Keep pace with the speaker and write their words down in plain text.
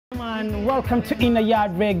man, welcome to Inner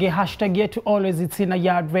Yard Reggae. Hashtag yet to always it's Inner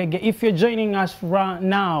Yard Reggae. If you're joining us right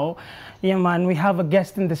now, yeah man, we have a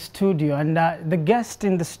guest in the studio, and the guest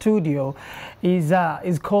in the studio is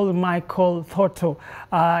called Michael Thotho.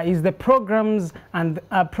 He's the programs and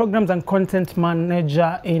content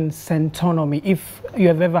manager in Centonomy. If you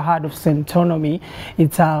have ever heard of Centonomy,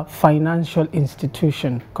 it's a financial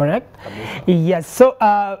institution, correct? Yes. So,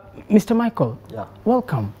 Mr. Michael, yeah,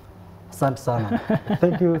 welcome. Asante sana.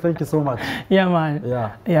 Thank you so much. Yeah man.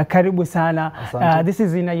 Yeah, karibu sana. This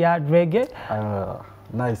is Inner Yard Reggae.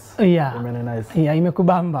 Nice. Yeah. Nice. Yeah,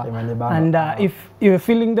 imekubamba. And if you're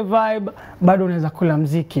feeling the vibe, bado unaweza kula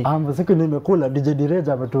mziki. Mziki nimekula, DJ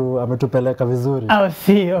Direja ametupeleka vizuri. Yes.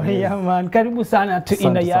 Yeah man. Karibu sana to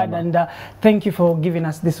Inner Yard, and thank you for giving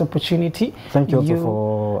us this opportunity. Thank you also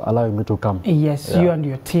for allowing me to come. Yes, yeah. You and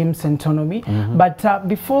your team, Centonomy. But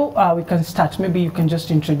before we can start, maybe you can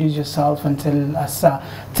just introduce yourself and tell us,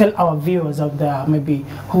 tell our viewers out there, maybe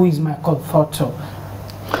who is Michael Thotho.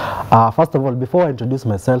 First of all, before I introduce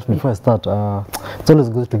myself, before I start, it's always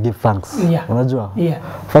good to give thanks. Yeah. Unajua? Yeah.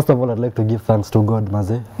 First of all, I'd like to give thanks to God,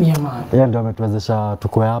 maze. Yeah, man. Yeye ndio ametuwezesha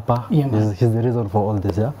tukue hapa. Yeah, man. He's the reason for all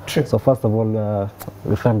this, yeah? True. So first of all,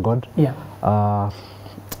 we thank God. Yeah.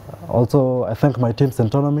 Also, I thank my team,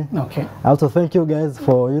 Centonomy. Okay. I also thank you guys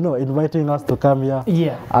for, inviting us to come here.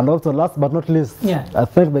 Yeah. And also, last but not least, yeah, I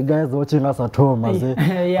thank the guys watching us at home.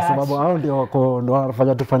 Yeah. Sababu hao ndio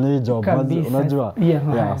wanafanya tufanye hii job. Unajua?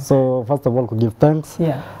 Yeah. So first of all, to give thanks.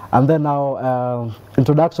 Yeah. And then now,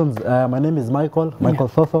 introductions. My name is Michael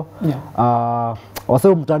Thotho. Yeah.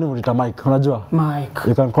 Wase mtani unita Mike, unajua? Mike.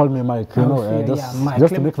 You can call me Mike,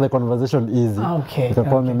 just to make the conversation easy. Okay. You can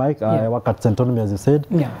call me Mike. I work at Centonomy, as you said.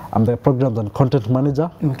 Yeah. I'm the programs and content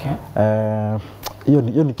manager. Okay.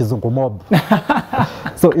 Hiyo ni kizungu mob.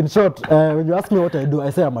 So in short, when you ask me what I do,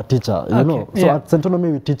 I say I'm a teacher, you know. So at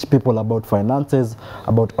Centonomy we teach people about finances,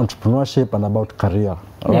 about entrepreneurship, and about career.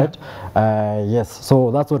 All right? Yes,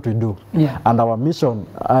 so that's what we do. Yeah. And our mission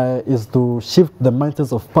is to shift the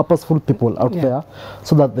mindsets of purposeful people out there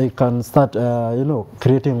so that they can start,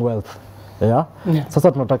 creating wealth. Yeah?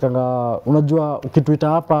 Sasa tunatakanga, unajua ukituita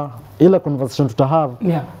hapa, ile conversation tuta have,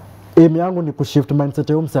 aim yangu ni kushift mindset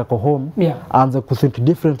ya mse yako home, aanze kuthink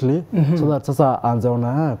differently, so that sasa aanze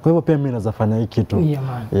ona, kwa hivyo pia mimi naweza fanya hii kitu. Yeah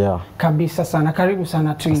man. Yeah. Kabisa sana, karibu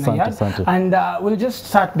sana to Inner Yard. And we'll just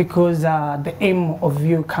start because the aim of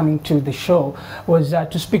you coming to the show was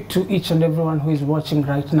to speak to each and everyone who is watching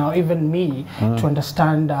right now, even me, to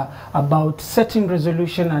understand about setting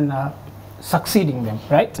resolution and succeeding them,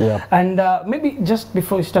 right? Yeah. And maybe just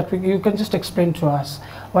before we start, you can just explain to us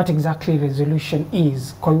what exactly resolution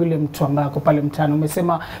is. Kwa yule mtu ambaye ako pale mtaani,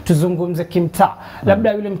 umesema tuzungumze kimtaa,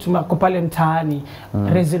 labda yule mtu ako pale mtaani,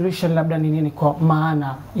 resolution labda ni nini kwa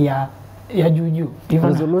maana ya juju?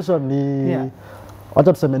 Resolution ni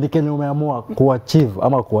wacha tuseme ni kenye umeamua kuachieve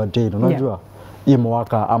ama kuattain, unajua? Hii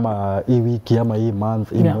mwaka ama hii wiki ama hii month,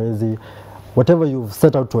 hii mwezi, whatever you've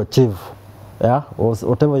set out to achieve. Yeah, or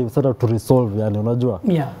whatever you set out to resolve, yani unajua?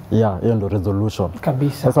 Yeah, hiyo ndio resolution.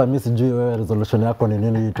 Kabisa. Sasa mimi sijui wewe resolution yako ni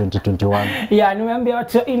nini 2021? Yeah, nimeambia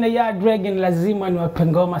watu Inner Yard Reggae lazima niwape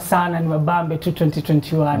ngoma sana, niwabambe tu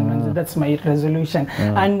 2021. That's my resolution.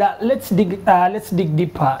 And let's dig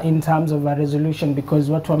deeper in terms of a resolution,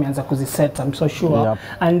 because watu wameanza kuziset, I'm so sure.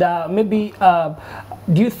 And maybe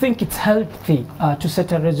do you think it's healthy to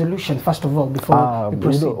set a resolution first of all before we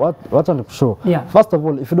proceed? What I'm sure. First of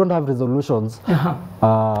all, if you don't have resolutions,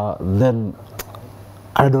 then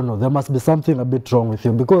I don't know, there must be something a bit wrong with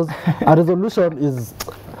you, because a resolution is,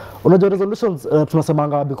 unajua resolutions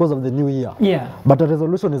tunasemanga because of the new year. But a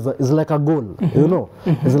resolution is like a goal, you know.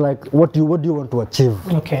 It's like what do you want to achieve.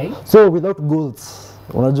 Okay. So without goals,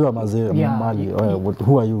 unajua mali,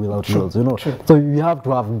 who are you without goals, you know? So you have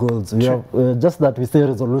to have goals. We have just that we say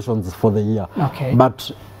resolutions for the year. Okay.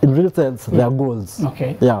 But in real sense, they are goals.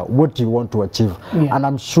 Okay. Yeah, what you want to achieve. And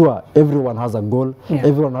I'm sure everyone has a goal.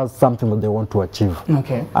 Everyone has something that they want to achieve.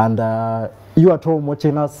 Okay. And you at home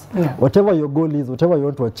watching us, whatever your goal is, whatever you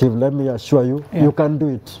want to achieve, let me assure you, you can do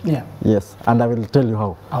it. Yes, and I will tell you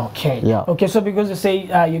how. Okay. Okay, so because you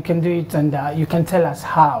say you can do it, and you can tell us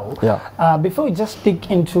how. Before we just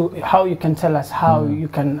dig into how you can tell us how you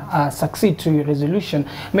can succeed to your resolution,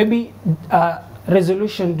 maybe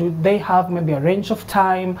resolution, do they have maybe a range of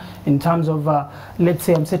time in terms of, let's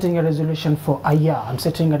say I'm setting a resolution for a year, I'm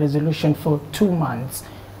setting a resolution for 2 months?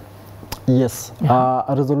 Yes,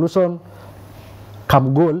 a resolution,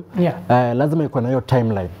 come goal, lazima iko na hiyo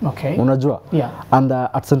timeline. Okay. Unajua? Yeah. And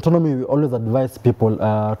at Centonomy we always advise people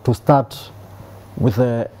to start with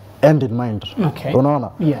end in mind. Okay. Unaona?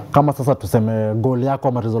 Yeah. Kama sasa tuseme goal yako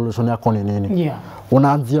ama resolution yako ni nini? Yeah.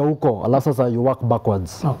 Unaanzia huko, alafu sasa you work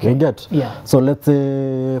backwards. Okay. You get? Yeah. So let's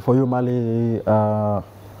say for you Mali,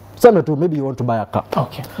 same too, maybe you want to buy a car.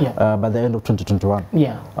 Okay. Yeah. By the end of 2021.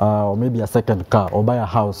 Yeah. Or maybe a second car or buy a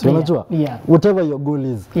house. Yeah. Unajua? Yeah. Whatever your goal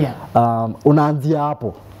is. Yeah. Unaanzia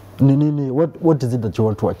hapo. Ni nini, what is it that you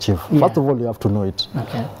want to achieve? Yeah. First of all, you have to know it.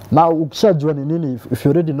 Okay. Now, ukishajua ni nini, if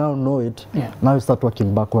you already now know it, Yeah. now you start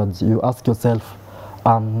working backwards. You ask yourself,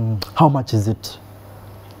 how much is it?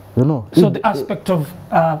 You know. So the aspect of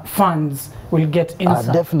funds will get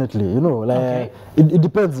inside. Definitely, you know, like Okay. it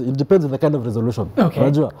depends on the kind of resolution. Okay.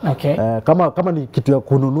 Unajua? Okay. Kama ni kitu ya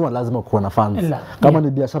kununua lazima kuwe na funds. Kama Yeah.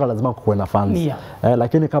 ni biashara lazima kuwe na funds. Yeah.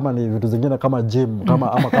 Lakini kama ni vitu zingine kama gym,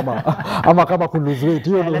 kama ku lose weight,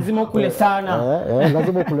 hiyo Lazima ukule sana.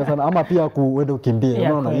 lazima ukule sana ama pia uende ukimbie.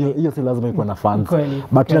 Yeah, Unaona? Hiyo si lazima ikuwe na funds. Kweli.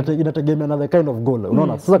 But inategemea na the kind of goal.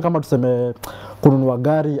 Unaona? Sasa kama tuseme kununua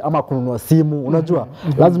gari ama kununua simu, unajua?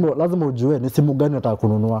 Lazima ujue ni simu gani unataka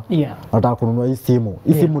kununua. Yeah. Nataka kununua hii simu.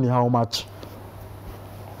 Hii simu ni how much?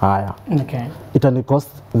 Haya. Okay. Itani cost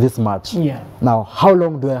this much. Yeah. Now, how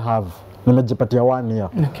long do I have? Nimejipatia 1 year.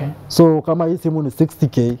 Okay. So kama hii simu ni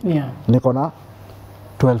 60k, Yeah. niko na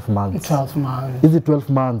 12 months. 12 months. Hizi 12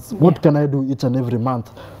 months, what can I do each and every month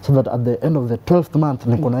so that at the end of the 12th month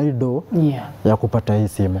niko na hii do Yeah. ya kupata hii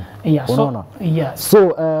simu. Yeah. Unaona? So, yes. So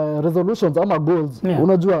resolutions ama goals, Yeah.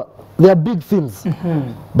 unajua they are big things.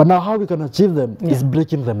 But now how we can achieve them is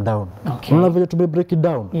breaking them down. Okay. Unaona vile tume break it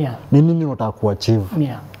down? Yeah. Ni nini unataka kuachieve?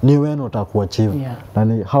 Yeah. Ni when unataka kuachieve? Yeah. Na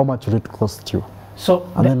ni how much will it cost you? So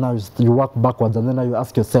And then now you work backwards and then now you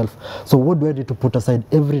ask yourself, so what do I need to put aside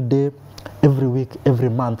every day, every week, every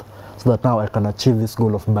month so that now I can achieve this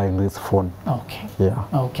goal of buying this phone? okay.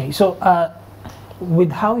 Yeah. Okay. So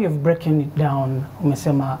with how you've broken it down,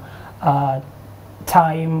 umesema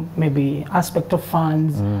time, maybe aspect of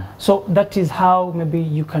funds. So that is how maybe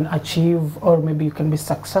you can achieve or maybe you can be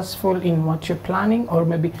successful in what you're planning, or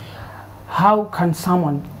maybe how can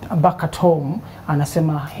someone back at home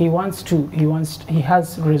anasema he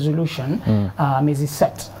has resolution is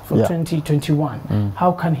set for 2021.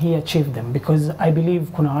 How can he achieve them? Because I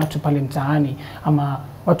believe kuna watu pale mtaani ama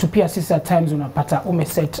watu pia sisi at times unapata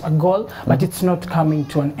umeset a goal but it's not coming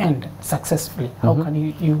to an end successfully. How can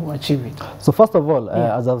you achieve it? So first of all,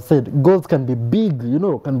 as I've said, goals can be big, you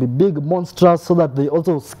know, can be big, monstrous, so that they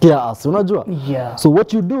also scare us. Unajua? Yeah. So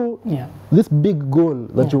what you do, this big goal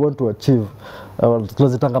that you want to achieve,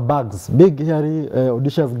 tunazitanga bags, big hairy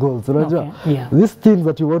audacious goals. Unajua? Okay. Yeah. These things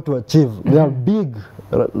that you want to achieve, they are big.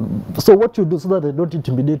 So what you do so that they don't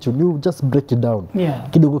intimidate you, you just break it down. Yeah.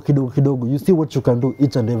 Kidogo kidogo kidogo. You see what you can do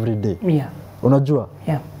each and every day. Yeah. Unajua?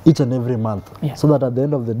 Yeah. Each and every month. Yeah. So that at the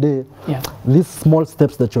end of the day, these small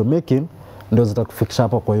steps that you're making ndio zitakufikisha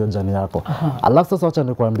hapo kwa hiyo jani yako. Alafu sasa wacha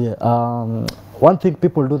nikwambie, one thing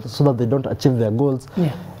people do so that they don't achieve their goals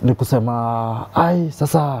ni kusema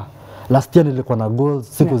sasa last year nilikuwa na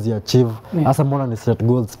goals sikuziachieve, sasa mbona ni set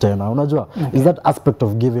goals tena? Unajua? Is that aspect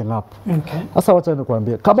of giving up. Sasa wacha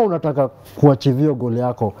nikwambie, kama unataka kuachieve hiyo goal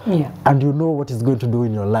yako and you know what is going to do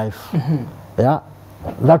in your life,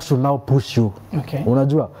 that should now push you.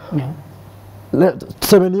 Unajua?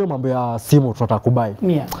 Tuseme niyo mambo ya simu tunataka kubai.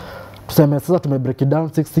 Tuseme sasa tume break it down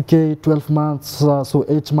 60k 12 months, so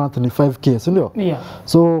 8 months ni 5k, si ndio?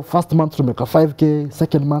 So first month tumeka 5k,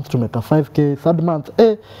 second month tumeka 5k, third month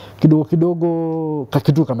kidogo kidogo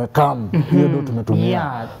kakitu kamekam, hiyo ndio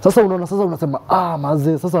tumetumia. Sasa unaona, sasa unasema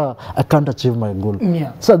mazee, sasa I can't achieve my goal.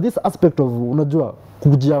 So this aspect of, unajua,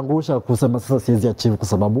 kujiangusha kusema sasa siwezi achieve kwa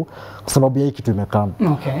sababu ya hii kitu imekam.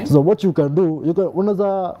 So what you can do,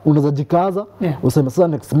 unaweza jikaza, useme sasa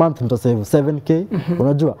next month nita save 7k,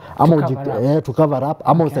 unajua, ama to cover up,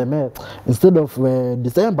 ama useme instead of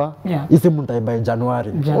December, hii nitaiba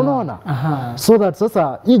January. Unaona? So that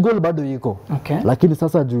sasa hii goal bado iko. Lakini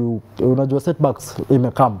sasa unajua setbacks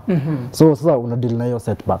imekam. So sasa una deal na hiyo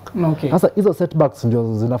setback. Sasa hizo setbacks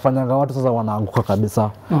ndio zinafanyanga watu sasa wanaanguka kabisa.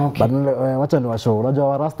 But wacha ni washow. Unajua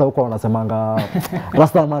warasta huko wanasemanga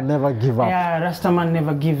Rasta man never give up. Yeah, Rasta man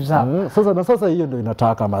never gives up. Sasa hiyo ndio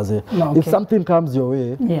inataka mazee. If something comes your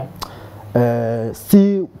way,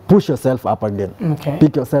 push yourself up again.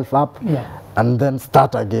 Pick yourself up. And then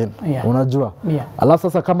start again. Unajua? Alafu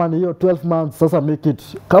sasa kama ni hiyo 12 months, sasa make it,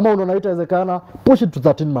 kama unaona itawezekana, push it to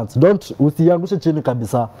 13 months. Usiangushe chini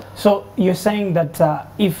kabisa. So you're saying that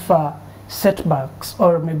if setbacks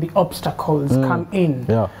or maybe obstacles come in,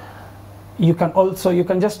 you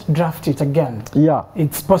can just draft it again. Yeah.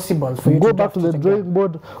 It's possible for you go to back draft to the it drawing again.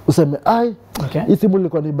 board, useme ai, Okay. hii simu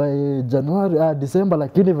ilikuwa ni by January, December,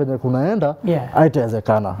 lakini venye kunaenda,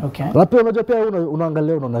 haitawezekana. Okay. Na pia unajua pia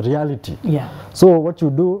unaangalia unaona reality. Yeah. So what you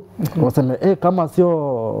do, useme kama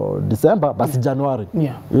sio December, basi January.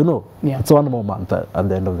 Yeah. You know, Yeah. it's 1 more month at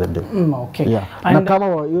the end of the day. Okay. Yeah. Na kama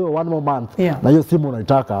hiyo 1 more month, na hiyo simu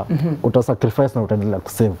unaitaka, utasacrifice na utaendelea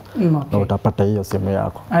kusave. Na utapata hiyo simu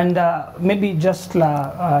yako. And maybe just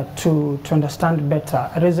to understand better,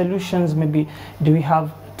 resolutions, maybe do we have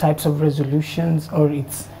types of resolutions, or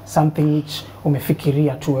it's something which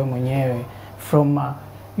umefikiria tu wewe mwenyewe from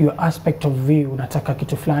your aspect of view, unataka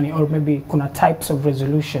kitu fulani, or maybe kuna types of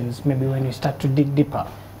resolutions maybe when you start to dig deeper?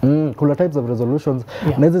 Kuna types of resolutions,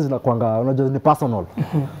 na hizi zinakuanga unajua ni personal.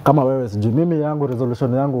 Kama wewe sijui mimi yangu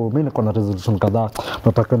resolution yangu, mimi niko na resolution kadhaa.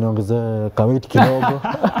 Nataka niongezee weight kidogo.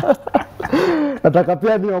 Nataka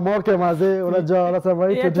pia niomoke mazee, unajua wanasema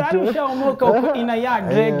hii kitu. Ushaomoka uko ina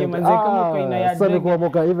yard reggae mazee, kama uko ina yard reggae. Sasa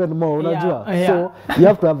kuomoka even more, unajua. So you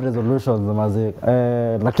have to have resolutions mazee.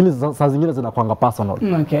 Lakini saa zingine zinakuanga personal.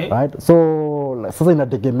 Okay. Right? So sasa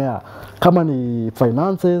inategemea kama ni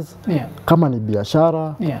finances, kama ni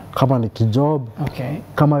biashara, kama ni kijob,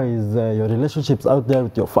 kama is your relationships out there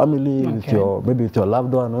with your family, with your maybe with your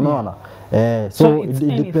loved one, unaona. So it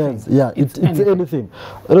depends. Yeah, it's anything.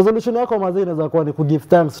 Resolution yako mazee inaweza kuwa ni give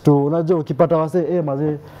thanks to, unajua ukipata wasee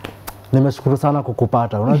mazee nimeshukuru sana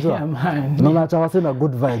kukupata, unajua. Na unaacha wasee na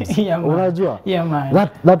good vibes. Unajua.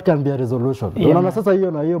 That can be a resolution. Unaona sasa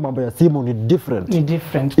hiyo na hiyo mambo ya simu ni different. Ni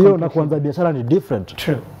different. Hiyo na kuanza biashara ni different.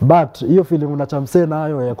 True. But hiyo feeling unaacha msee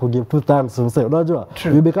nayo ya give two thanks msee, unajua.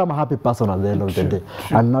 You become a happy person at the end of the day.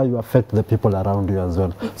 And now you affect the people around you as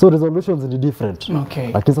well. So resolutions ni different.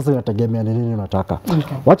 Lakini sasa inategemea ni nini unataka.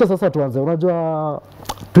 Wacha sasa tuanze, unajua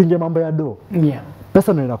tuingie mambo ya do.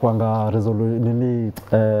 Pesa ndio inakuanga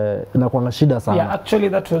inakuanga shida sana. Yeah, actually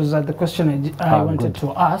that was the question I wanted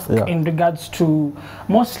to ask in regards to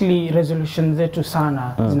mostly resolutions zetu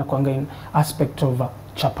sana zinakuanga in aspect of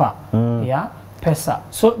chapa. Pesa.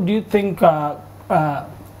 So do you think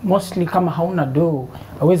mostly kama hauna do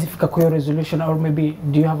hawezi fika kwa resolution, or maybe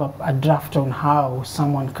do you have a draft on how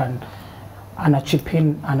someone can chip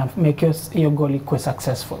in and make your goal equal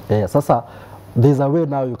successful? Sasa there's a way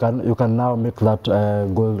now you can now make that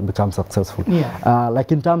goal become successful.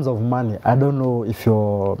 Like in terms of money, I don't know if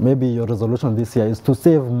maybe your resolution this year is to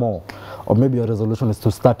save more, or maybe your resolution is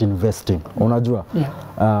to start investing. Unajua.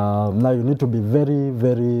 Now you need to be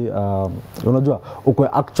very unajua ukwe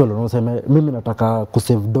actual, unasema mimi nataka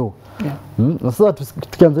kusave do. Na sasa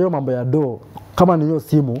tukianza hiyo mambo ya do, kama ni hiyo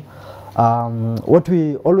simu, what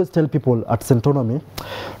we always tell people at Centonomy,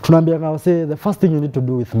 tunaambia say the first thing you need to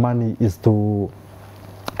do with money is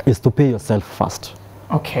to pay yourself first.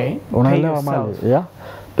 Okay. Unaelewa mali? Yeah.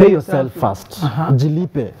 Pay yourself first.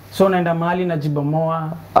 Jilipe. So unaenda mahali na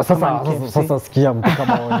jibomoa. Sasa sikia mtu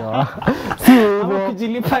kama huyo. Si hivyo.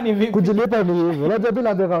 Kujilipa ni vipi? Kujilipa ni hivyo. Unajua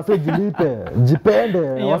bila ndio kama jilipe,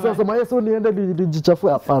 jipende. Wasema Yesu niende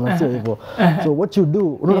nijichafue, hapana, sio hivyo. So what you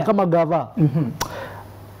do, unaona kama gava.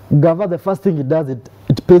 Gava, the first thing it does,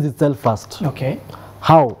 it pays itself first. Okay.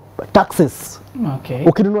 How? Taxes. Okay.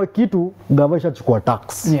 Ukinunua kitu, gava ishachukua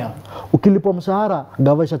tax. Ukilipa mshahara,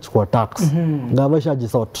 gava ishachukua tax. Gava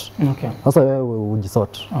ishajisort. Sasa wewe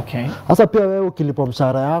ujisort. Sasa pia wewe ukilipa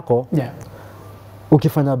mshahara yako,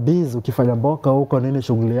 ukifanya biz, ukifanya mboka huko nini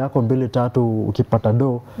shughuli yako 2-3, ukipata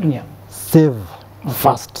do, save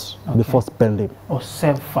first before spending. Or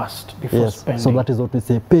save first before spending. So that is what we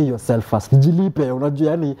say, pay yourself first. Jilipe,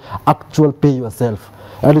 unajua yani actual pay yourself.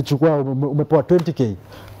 Yani chukua umepewa 20k,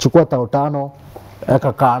 chukua 5,000,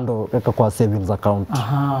 eka kando, eka kwa savings account.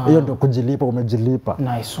 Hiyo ndio kujilipa, umejilipa.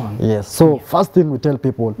 Nice one. Yes. So first thing we tell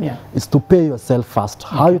people is to pay yourself first.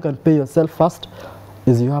 How you can pay yourself first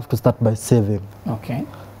is you have to start by saving.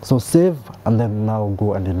 So save and then now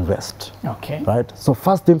go and invest. Right? So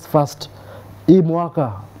first things first, hii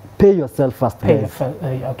mwaka pay yourself first.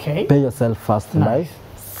 Pay yourself first. Nice.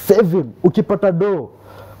 Saving, ukipata do,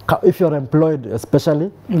 if you're employed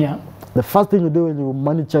especially, the first thing you do when your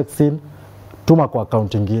money checks in, tuma kwa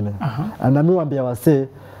account ingine. And nami waambia wase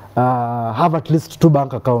have at least 2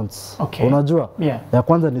 bank accounts. Unajua? Ya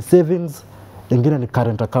kwanza ni savings, ingine ni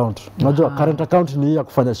current account. Unajua current account ni ya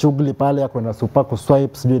kufanya shughuli pale, ya kwenda super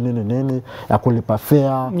kuswipe sijui nini, ya kulipa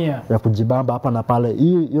fare, ya kujibamba hapa na pale.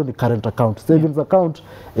 Hiyo ni current account. Savings account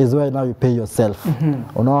is where now you pay yourself.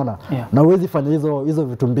 Unaona? Na huwezi fanya hizo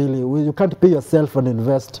vitu mbili. You can't pay yourself and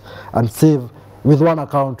invest and save with one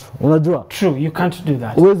account. Unajua? True, you can't do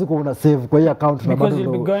that. Uwezi kuwa una save kwa hii account na because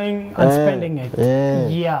you'll be going and spending it.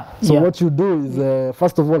 Yeah. So what you do is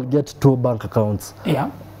first of all get 2 bank accounts. Yeah.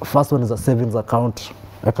 First one is a savings account,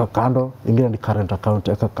 eka kando, ingine ni current account,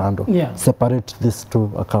 eka kando. Yeah. Separate these 2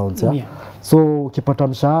 accounts, yeah? Yeah. So ukipata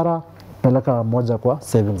mshahara peleka moja kwa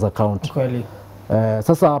savings account. Kweli.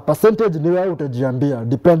 Sasa percentage ni wewe utajiambia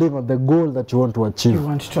depending on the goal that you want to achieve. You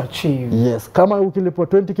want to achieve. Yes, kama ukilipo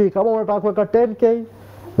 20k, kama unataka kuweka 10k,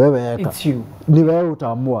 wewe weka. It's you. Ni wewe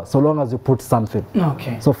utaamua so long as you put something.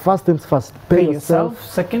 Okay. So first things first, pay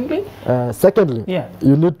yourself. Secondly? Secondly,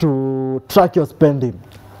 you need to track your spending.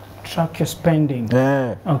 Track your spending.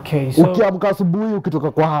 Okay, so ukiamka asubuhi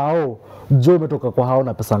ukitoka kwa hao, jua umetoka kwa hao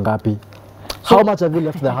na pesa ngapi? How much have you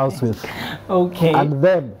left the house with? Okay. And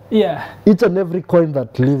then, each and every coin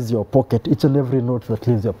that leaves your pocket, each and every note that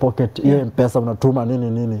leaves your pocket, pesa unatuma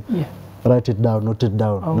nini. Write it down, note it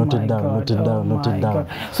down, note it down, note it down, note it down.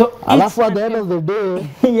 So alafu at the end of the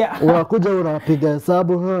day, unakuja unapiga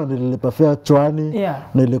hesabu, nililipa fare chwani,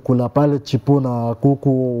 nilikula pale chipu na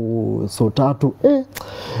kuku so 3,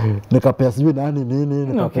 nikapea sijui nini,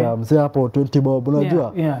 nikapea mzee hapo 20 bob,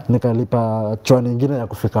 unajua, nikalipa chwani nyingine ya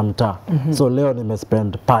kufika mtaa. So leo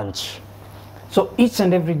nimespend punch. So each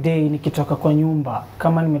and every day nikitoka kwa nyumba,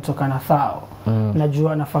 kama nimetoka na thao,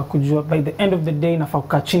 najua nafaa kujua by the end of the day nafaa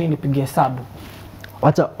kukaa chini nipige hesabu.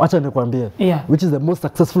 Wacha nikwambie, which is the most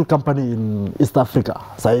successful company in East Africa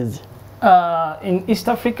saizi? In East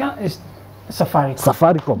Africa is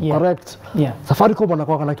Safaricom, correct. Safaricom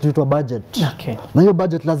wanakuwa na kitu inaitwa budget. Okay. Na hiyo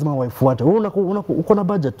budget lazima waifuate. Wewe uko na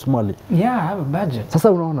budget mwali? Yeah, I have a budget.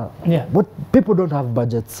 Sasa unaona, but people don't have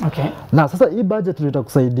budgets. Okay. Na sasa hii budget ndio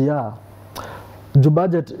itakusaidia. Juu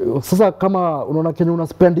budget, sasa kama unaona kenye una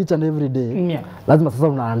spend each and every day, lazima sasa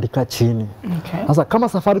unaandika chini. Okay. Sasa kama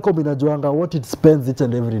Safaricom inajuanga what it spends each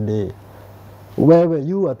and every day, wewe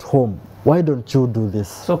you at home, why don't you do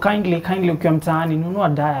this? So kindly ukiwa mtaani nunua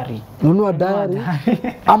diary. Nunua diary.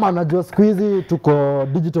 Ama najua siku hizi tuko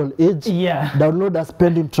digital age. Download a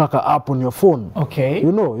spending tracker app on your phone. Okay.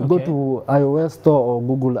 You know, you go to iOS store or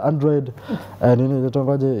Google Android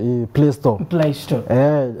and Play Store. Play Store.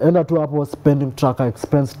 Enda tu hapo spending tracker,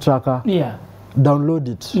 expense tracker. Download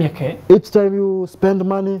it. Okay. Each time you spend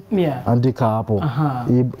money, andika hapo.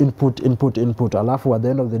 Input. Alafu at the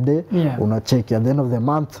end of the day, unacheki. At the end of the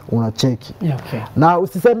month, unacheki. Okay. Na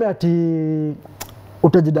usiseme ati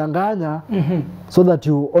utajidanganya so that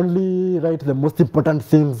you only write the most important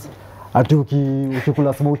things. Ati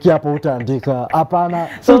ukikula smoke hapo utaandika. Hapana.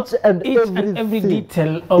 So each and every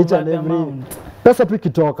detail of the amount. Pesa tu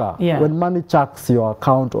ikitoka, when money checks your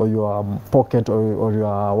account or your pocket or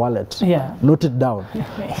your wallet, note it down.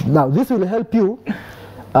 Now this will help you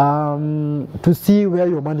to see where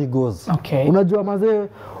your money goes. Okay. Unajua mazee,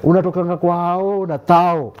 unatokanga kwa hao na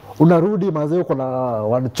thao, unarudi mazee uko na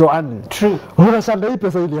wanachwani. True. Unashanga hii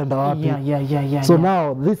pesa ilienda wapi? So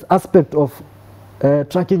now this aspect of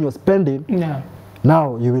tracking your spending,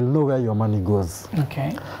 now you will know where your money goes. Okay.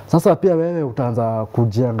 Sasa pia wewe utaanza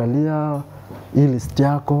kujiangalia hii list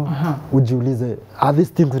yako, ujiulize, are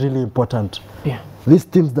these things really important? These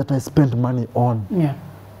things that I spend money on,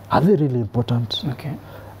 are they really important? Okay.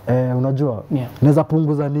 Unajua, naweza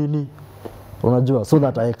punguza nini? Unajua, so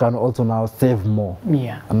that I can also now save more.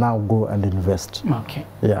 And now go and invest. Okay.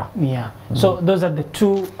 Yeah. So those are the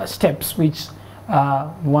 2 steps which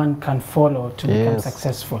one can follow to become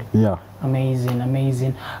successful.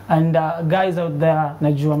 Amazing. And guys out there,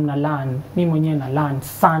 najua mna learn, mimi mwenyewe na learn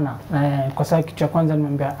sana. Kwa sababu kitu cha kwanza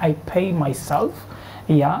nimeambia I pay myself.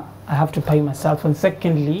 I have to pay myself. And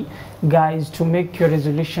secondly, guys, to make your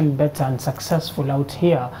resolution better and successful out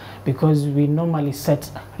here, because we normally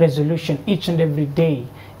set resolution each and every day.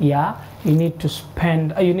 You need to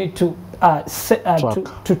spend, you need to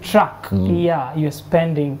track your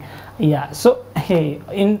spending. So hey,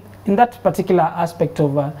 in that particular aspect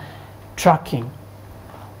of tracking,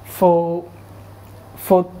 for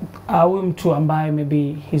mtu ambaye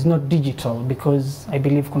maybe he's not digital, because I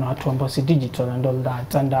believe kuna watu ambao si digital and all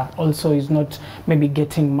that, and also is not maybe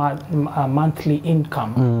getting monthly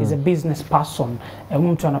income, is a business person.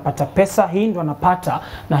 Mtu anapata pesa, hii ndo anapata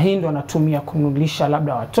na hii ndo anatumia kununulisha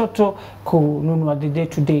labda watoto, kununua the day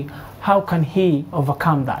to day. How can he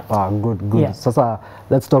overcome that? Good. Sasa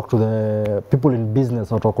let's talk to the people in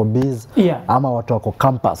business, watu wako biz, ama watu wako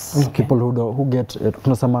campus, people who get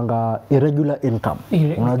tunasemanga irregular income.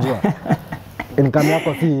 Unajua? income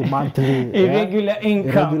yako si monthly. Irregular income.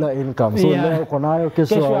 Irregular income. So leo uko nayo,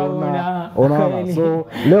 kesho hauna. Unaona. So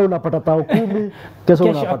leo unapata tao 10, kesho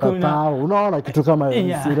unapata tao. Unaona kitu kama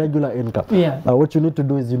irregular income. Now what you need to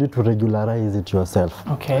do is you need to regularize it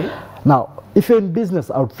yourself. Okay. Now, if you're in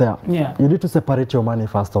business out there, you need to separate your money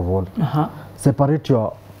first of all. Separate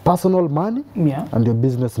your personal money and your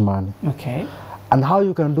business money. Okay. And how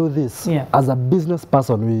you can do this as a business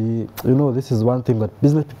person, this is one thing that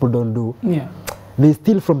business people don't do. They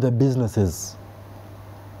steal from their businesses.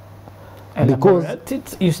 Because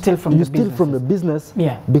you steal from the business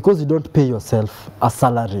because you don't pay yourself a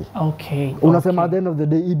salary. Okay. Unasema at the end of the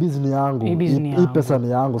day, hii business yangu, hii pesa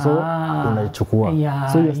ni yangu, so unaichukua.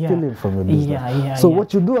 So you're stealing from your business. So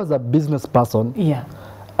what you do as a business person,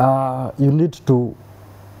 you need to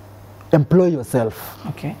employ yourself.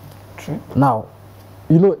 Okay. True. Now,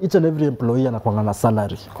 each and every employee anakuanga na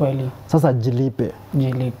salary. Kweli. Sasa jilipe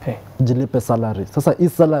salary. Sasa hii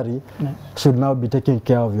salary should now be taking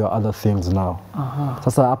care of your other things now.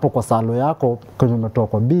 Sasa hapo kwa salo yako kwenye umetoa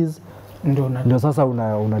kwa biz, ndio sasa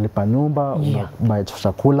unalipa nyumba, unabuy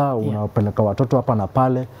chakula, unapeleka watoto hapa na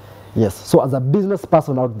pale. Yes. So as a business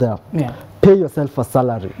person out there, pay yourself a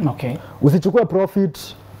salary. Okay. Usichukue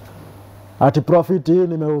profit. Ati profit hii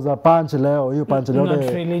nimeuza punch leo, hiyo punch leo. Not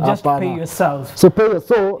really, just pay yourself. So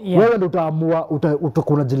wewe ndio utaamua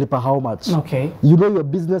utakujilipa how much. Okay. You know your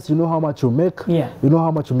business, you know how much you make. You know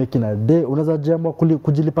how much you make in a day. Unaweza jiamua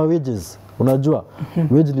kujilipa wages. Unajua,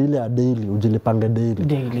 wage ni ile ya daily, ujilipange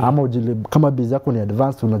daily. Ama kama business yako ni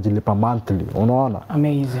advanced unajilipa monthly. Unaona?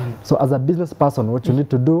 Amazing. So as a business person, what you need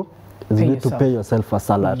to do is you need to pay yourself a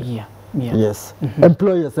salary. Yes.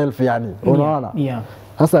 Employ yourself yani. Unaona?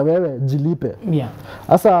 Sasa wewe jilipe.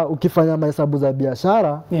 Sasa ukifanya mahesabu za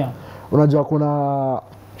biashara, unajua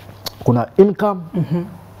kuna income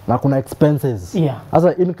na kuna expenses.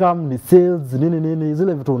 Sasa income ni sales, nini,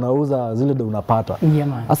 zile vitu unauza, zile ndio unapata.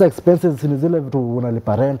 Sasa expenses ni zile vitu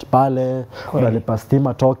unalipa rent pale, unalipa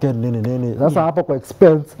stima token, nini. Sasa hapo kwa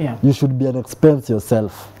expense, you should be an expense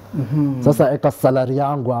yourself. Sasa eka salary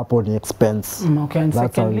yangu hapo ni expense. Okay, and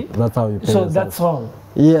secondly? That's how you pay yourself. So that's all?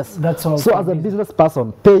 Yes. That's all. So as a business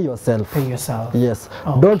person, pay yourself. Pay yourself. Yes.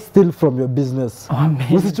 Okay. Don't steal from your business.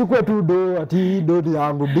 Amazing. Usichukue tu ati do ni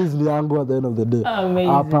yangu, business yangu at the end of the day.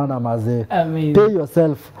 Amazing. Hapana mazee. Amazing. Pay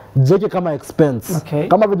yourself. Jeke kama expense. Okay.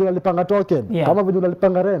 Kama vile unalipanga token, kama vile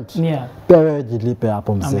unalipanga rent. Pia wewe jilipe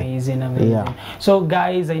hapo mzee. Amazing. So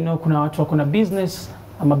guys, I know kuna watu wako na business.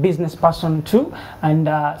 I'm a business person too, and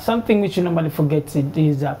something which you normally forget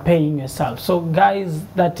is paying yourself. So guys,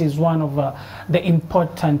 that is one of the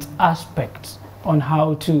important aspects on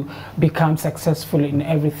how to become successful in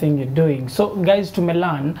everything you're doing. So guys,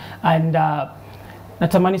 tumelearn, and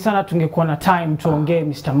natamani sana tungekuwa na time tuongee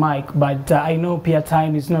Mr. Mike, but I know pia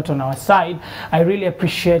time is not on our side. I really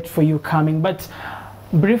appreciate for you coming, but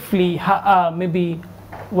briefly, maybe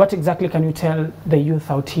what exactly can you tell the youth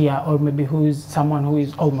out here, or maybe who is someone who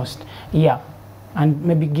is almost and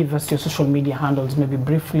maybe give us your social media handles maybe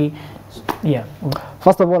briefly.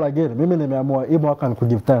 First of all, again, mimi nimeamua hii mwaka ni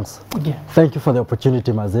give thanks. Thank you for the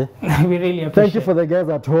opportunity maze. We really appreciate. Thank you for the guys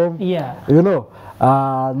at home.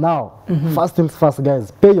 Now first things first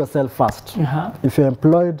guys, pay yourself first. If you're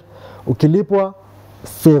employed, ukilipwa,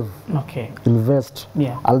 save, invest,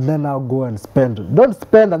 and then now go and spend. Don't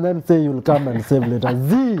spend and then say you'll come and save later.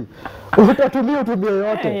 Utatumia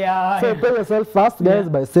yote. So pay yourself first guys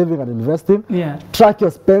by saving and investing. Track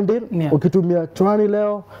your spending. Ukitumia chwani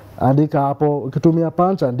leo, andika hapo. Ukitumia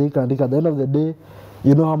punch, andika. At the end of the day,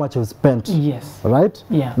 you know how much you've spent. Right?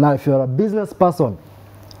 Now if you're a business person,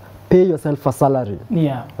 pay yourself a salary.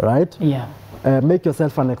 Right? Make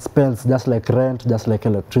yourself an expense, just like rent, just like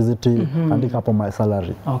electricity, and take up on my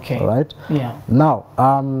salary. Right? Now,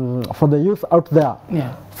 for the youth out there,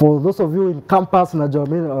 for those of you in campus, najua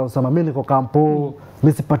mimi niko kampo,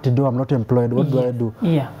 mimi sipati do, I'm not employed. What do I do?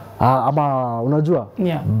 Ama unajua?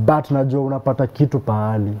 But najua unapata kitu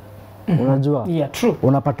pahali. Unajua? True.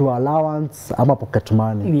 Unapatiwa allowance ama pocket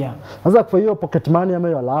money. Sasa kwa hiyo pocket money ama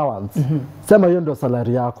hiyo allowance, sema hiyo ndio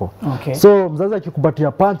salary yako. So mzazi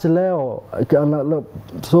akikupatia punch leo,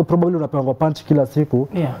 so probably unapewa punch kila siku.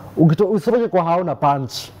 Usitoke kwa hauna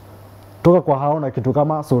punch. Toka kwa hauna kitu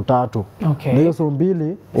kama so 3. Na hiyo so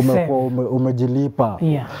 2 umejilipa.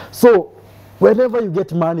 So whenever you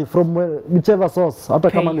get money from whichever source,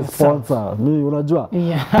 hata kama ni sponsor, unajua,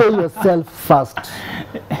 pay yourself first.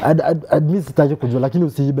 Admit sitaki kujua, lakini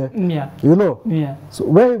usiibe. You know? So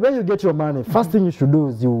when you get your money, first thing you should do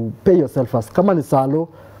is you pay yourself first. Kama ni salo,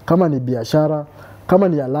 kama ni biashara, kama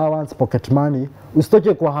ni allowance, pocket money,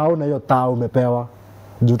 usitoke kwa hauna hiyo taa umepewa.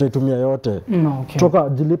 juu utaitumia yote. Okay. Toka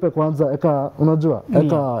jilipe kwanza, unajua,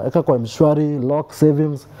 eka kwa mshwari, lock,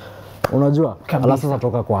 savings, unajua, alafu sasa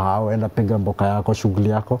toka kwa hao, enda piga mboka yako, shughuli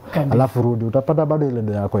yako, alafu rudi, utapata bado ile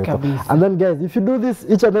do yako iko. And then guys, if you do this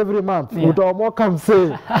each and every month, utaomoka msee.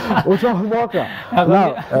 Utaomoka.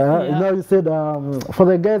 Now you said for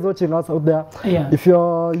the guys watching us out there, if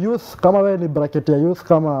you're youth, kama wewe ni bracket ya youth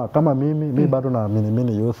kama mimi bado na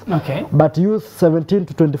mini youth. Okay. But youth 17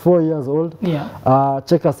 to 24 years old.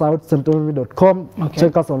 Check us out centonomy.com.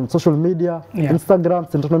 Check us on social media, Instagram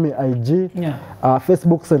Centonomy IG,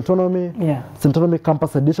 Facebook Centonomy. Centonomy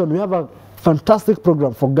Campus Edition. We have a fantastic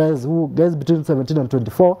program for guys between 17 and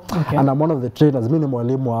 24, and I'm one of the trainers. Mimi ni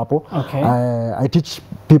mwalimu hapo. I teach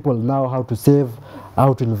people now how to save,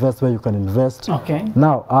 how to invest, where you can invest.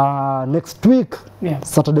 Now next week,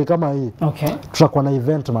 Saturday kama hii, tutakuwa na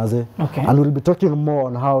event maze, and we'll be talking more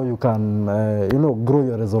on how you can grow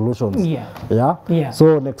your resolutions.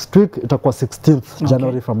 So next week itakuwa 16th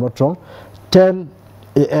January if I'm not wrong, 10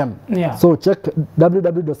 AM. So check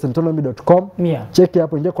www.centonomy.com. Check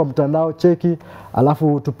hapo, ingia kwa mtandao, cheki,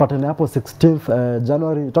 alafu tupatane hapo 16th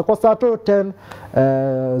January. Itakuwa saa 10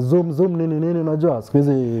 Zoom nini unajua. Siku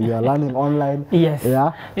hizi we are learning online.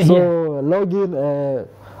 So log in,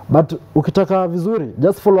 but ukitaka vizuri,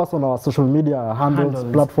 just follow us on our social media handles.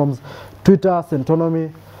 Platforms, Twitter Centonomy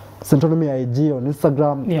IG on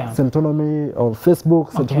Instagram, Centonomy on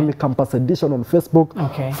Facebook, Centonomy Campus Edition on Facebook.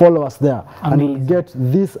 Follow us there. Amazing. And you'll get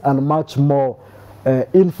this and much more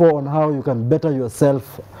info on how you can better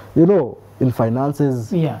yourself, in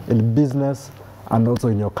finances, in business, and also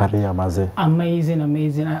in your career, maze. Amazing,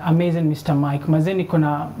 Mr. Mike. Maze niko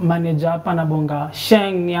na manager hapa na bonga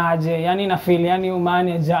sheng niaje, yani na feel yani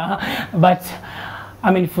manager, but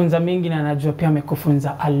amenifunza mingi na najua pia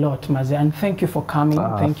amekufunza a lot maze, and thank you for coming.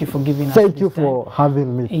 Thank you for giving us Thank you for having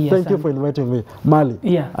me. Thank you for inviting me. Mali,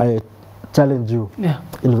 I challenge you.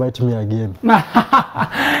 Invite me again.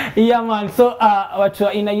 Man, so watu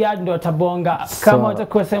wa ina yard ndo watabonga. Kama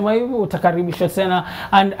utakuwa sema hivyo utakaribishwa tena,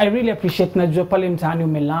 and I really appreciate, najua pale mtaani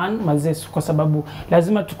umelearn maze, kwa sababu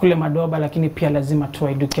lazima tukule madoba lakini pia lazima tu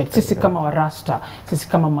educate. Sisi kama warasta, sisi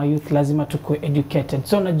kama mayouth lazima tukue educated.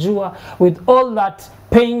 So najua with all that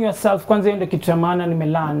paying yourself, kwanza hiyo ndio kitu ya maana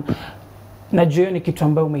nimelearn. Najua ni kitu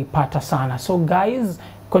ambayo umeipata sana. So guys,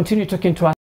 continue talking to us.